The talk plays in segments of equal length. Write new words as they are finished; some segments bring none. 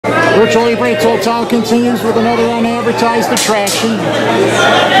Lucha Libre Total continues with another unadvertised attraction.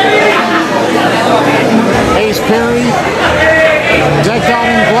 Ace Perry, decked out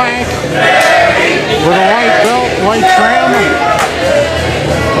in black, with a white belt, white trim.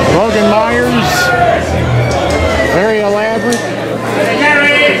 Logan Myers, very elaborate.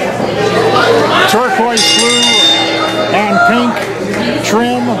 Turquoise blue and pink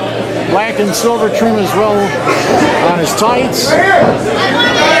trim, black and silver trim as well on his tights.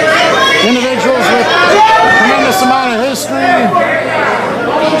 Individuals with a tremendous amount of history in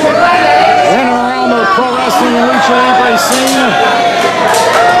and around the pro wrestling and Lucha Libre scene.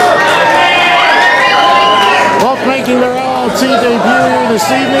 Both making their LLT debut here this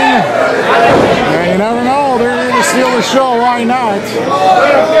evening. And you never know, they're here to steal the show, why not?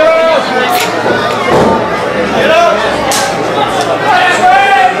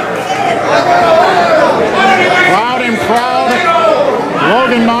 Loud and proud,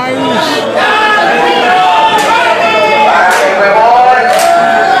 Logan Myers.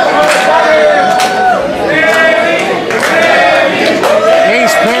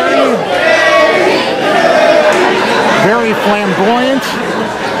 Ace Perry, very flamboyant.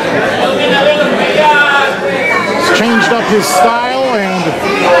 He's changed up his style and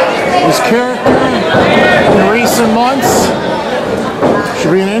his character in recent months.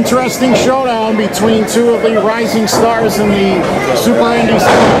 Should be an interesting showdown between two of the rising stars in the Super Indie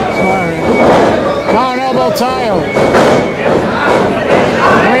scene. Collar and elbow tie.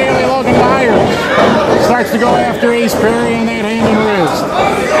 Immediately Logan Myers starts to go after Ace Perry in that hand and wrist.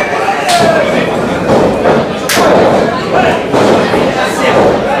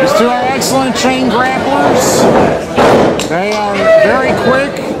 These two are excellent chain grapplers. They are very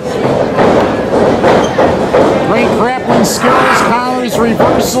quick. Great grappling skills, collars,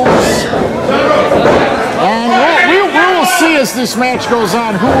 reversals. And we will see as this match goes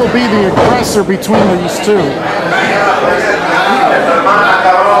on who will be the aggressor between these two.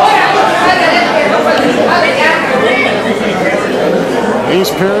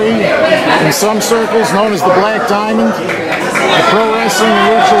 Ace Perry, in some circles known as the Black Diamond, the pro wrestling and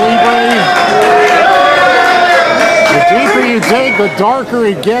Lucha Libre. The deeper you dig, the darker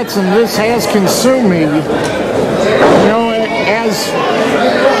it gets, and this has consumed me. You know,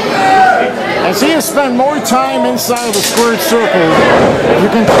 as he has spent more time inside of the squared circle, you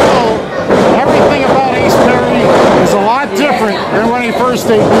can tell everything about Ace Perry is a lot different than when he first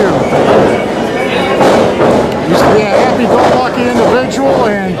debuted. He used to be a happy-go-lucky individual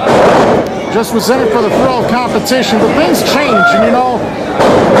and just was in it for the thrill of competition, but things change, and you know,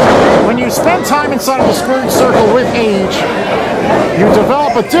 when you spend time inside of the squared circle with age, you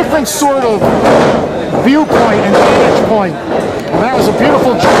develop a different sort of viewpoint and vantage point. And that was a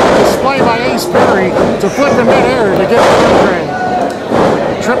beautiful display by Ace Perry to flip in midair to get the grade.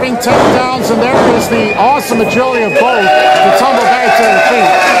 Tripping takedowns, and there is the awesome agility of both to tumble back to their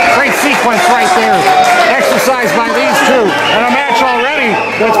feet. Great sequence right there, exercised by these two, and a match already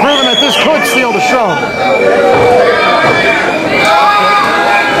that's proven that this could steal the show.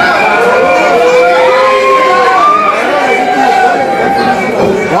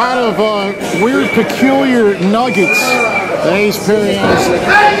 A lot of weird, peculiar nuggets that Ace Perry has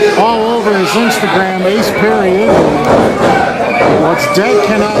all over his Instagram. Ace Perry, what's dead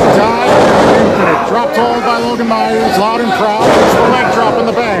cannot die. Infinite. Dropped hold by Logan Myers, loud and proud. It's the leg drop in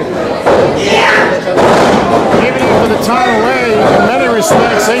the bag. Even after the time away, in many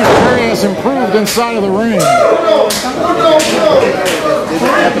respects, Ace Perry has improved inside of the ring.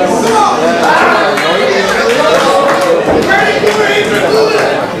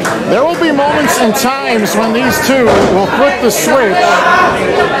 There will be moments and times when these two will flip the switch,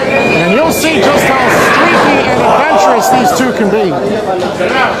 and you'll see just how streaky and adventurous these two can be.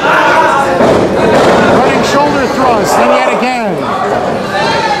 Running shoulder thrust, and yet again.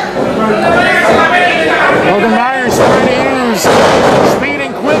 Logan Myers trying to use speed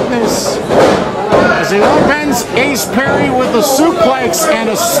and quickness as he opens Ace Perry with a suplex and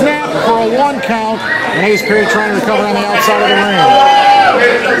a snap for a 1 count, and Ace Perry trying to recover on the outside of the ring.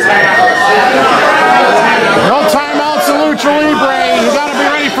 No timeouts in Lucha Libre. You gotta be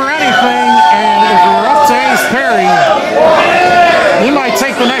ready for anything, and if you're up to Ace Perry, he might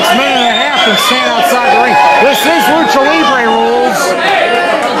take the next minute and a half and stand outside the ring. This is Lucha Libre rules,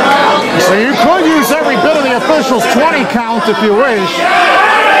 so you could use every bit of the official's 20 count if you wish.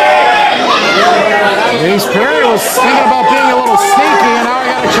 Ace Perry was thinking about being a little sneaky, and now he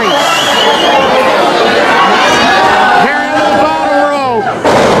got a chase. Perry into the bottom rope.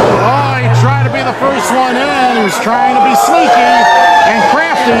 Oh, he tried to be the first one in. He was trying to be sneaky and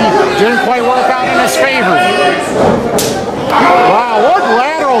crafty. Didn't quite work out in his favor. Wow. Wow, what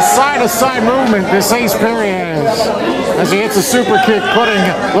lateral side-to-side movement this Ace Perry has as he hits a super kick, putting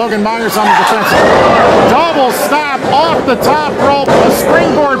Logan Myers on the defensive. Double stop off the top rope, a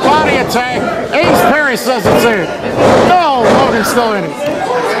springboard body attack. Ace Perry says it's it. No, Logan's still in it.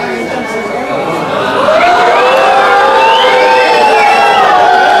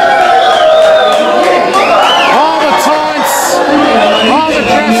 All the taunts, all the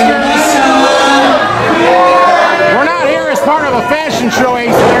gestures. We're not here as part of a fashion show,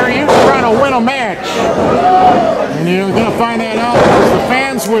 Ace Perry. You're trying to win a match. And you're going to find that out because the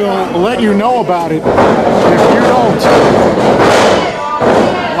fans will let you know about it if you don't.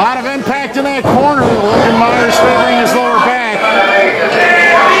 A lot of impact in that corner. Logan Myers favoring his lower back.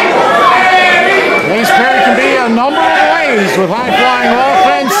 Ace Perry can be a number of ways with high-flying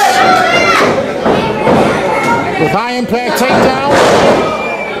offense, with high-impact takedown,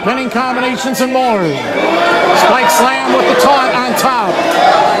 pinning combinations, and more. Spike slam with the taunt on top.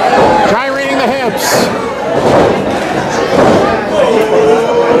 Gyrating the hips.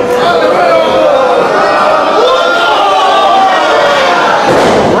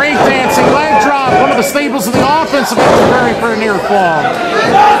 Breakdancing leg drop. One of the staples of the offense of Ace Perry for a near fall.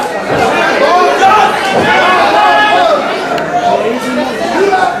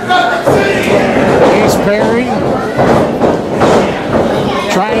 Ace Perry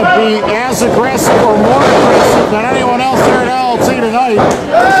trying to be as aggressive or more aggressive than anyone else there at LLT tonight.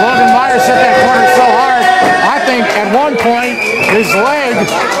 Logan Myers hit that corner so hard, I think at one point his leg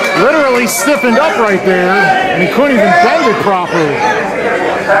literally stiffened up right there and he couldn't even bend it properly.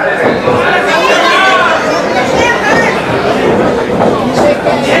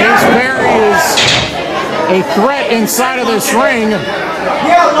 Ace Perry is a threat inside of this ring.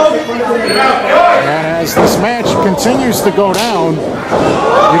 And as this match continues to go down,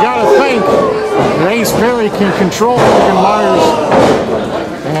 you got to think that Ace Perry can control Logan Myers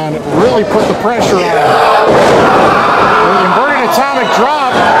and really put the pressure on him. The inverted atomic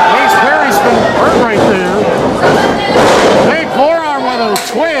drop. Ace Perry's been hurt right there. Big forearm with a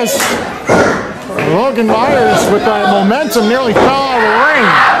twist. Logan Myers with that momentum nearly fell out of the ring.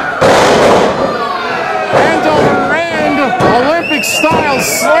 End over end, Olympic style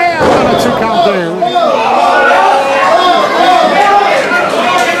slam on a 2 count there.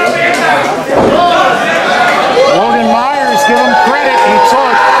 Logan Myers, give him credit. He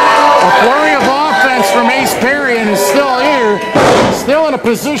took a flurry of offense from Ace Perry and is still here, still in a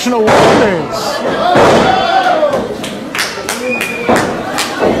position of win this.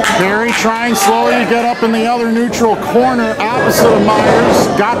 Perry trying slowly to get up in the other neutral corner opposite of Myers.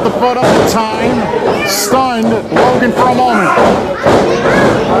 Got the foot up in time. Stunned Logan for a moment.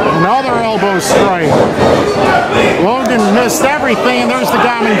 Another elbow strike. Logan missed everything, and there's the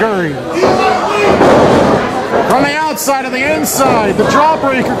Gamenguri. From the outside to the inside, the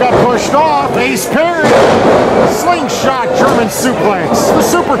jawbreaker got pushed off. Ace Perry, slingshot German suplex, the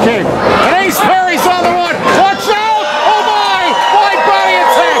super kick. And Ace Perry's on the run. Watch out! Oh my! Wide body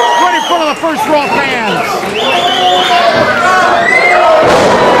attack right in front of the first row fans.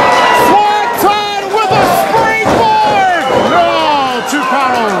 Swanton with a springboard! No, 2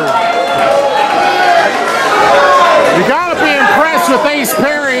 count over. You gotta be impressed with Ace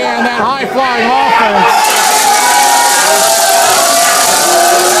Perry and that high-flying offense.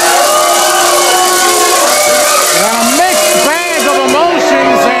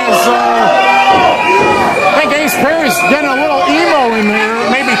 Getting a little emo in there,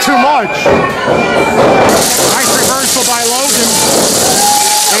 maybe too much. Nice reversal by Logan.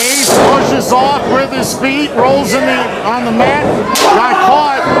 Ace pushes off with his feet, rolls on the mat, got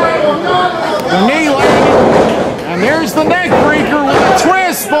caught. The knee landed, and there's the neck breaker with a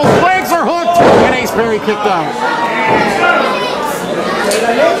twist. Both legs are hooked, and Ace Perry kicked out.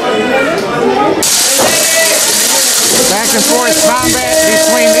 Back and forth combat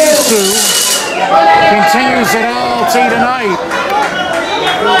between these two continues at LLT tonight.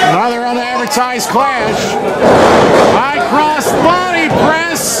 Another unadvertised clash. High cross body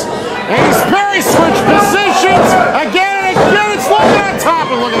press. Ace Perry switch positions again and again. It's Logan on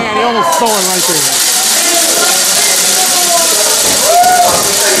top, and look at that. He almost stole it right there.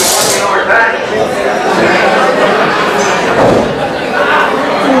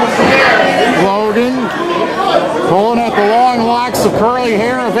 Logan pulling at the long locks of curly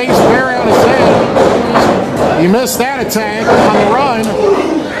hair of Ace Perry on his head. He missed that attack on the run.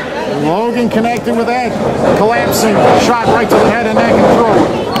 Logan connected with that collapsing shot right to the head and neck and throat.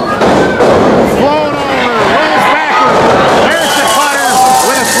 Float over, rolls backward. There's the cutter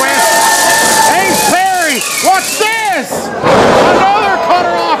with a twist. Ace Perry, watch this! Another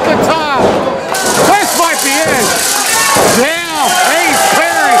cutter off the top. This might be it. Down.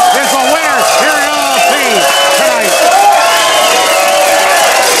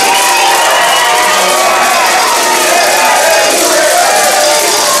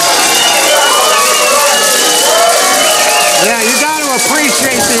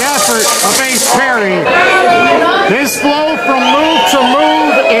 His flow from move to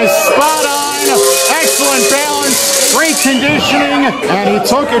move is spot on. Excellent balance, great conditioning, and he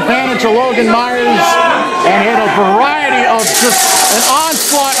took advantage of Logan Myers and hit a variety of just an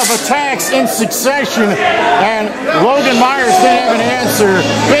onslaught of attacks in succession, and Logan Myers didn't have an answer.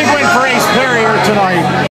 Big win for Ace Perrier tonight.